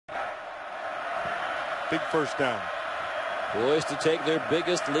Big first down. Poised to take their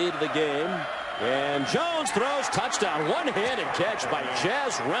biggest lead of the game. And Jones throws touchdown. One-handed catch by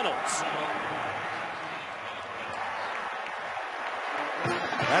Jaz Reynolds.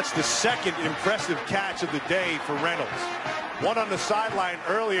 That's the second impressive catch of the day for Reynolds. One on the sideline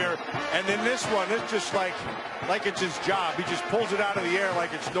earlier, and then this one, it's just like it's his job. He just pulls it out of the air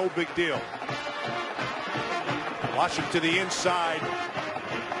like it's no big deal. Watch him to the inside.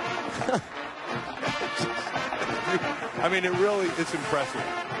 I mean, it's impressive.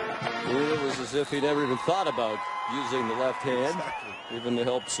 It was as if he never even thought about using the left hand, even to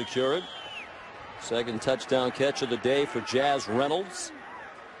help secure it. Second touchdown catch of the day for Jaz Reynolds.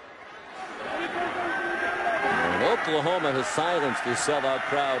 And Oklahoma has silenced the sellout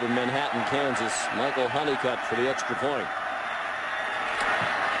crowd in Manhattan, Kansas. Michael Honeycutt for the extra point.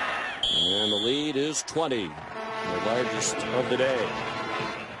 And the lead is 20, the largest of the day.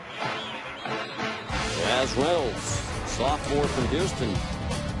 Jaz Reynolds, sophomore from Houston,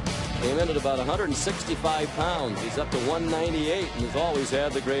 came in at about 165 pounds. He's up to 198 and has always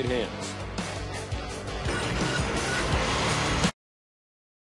had the great hands.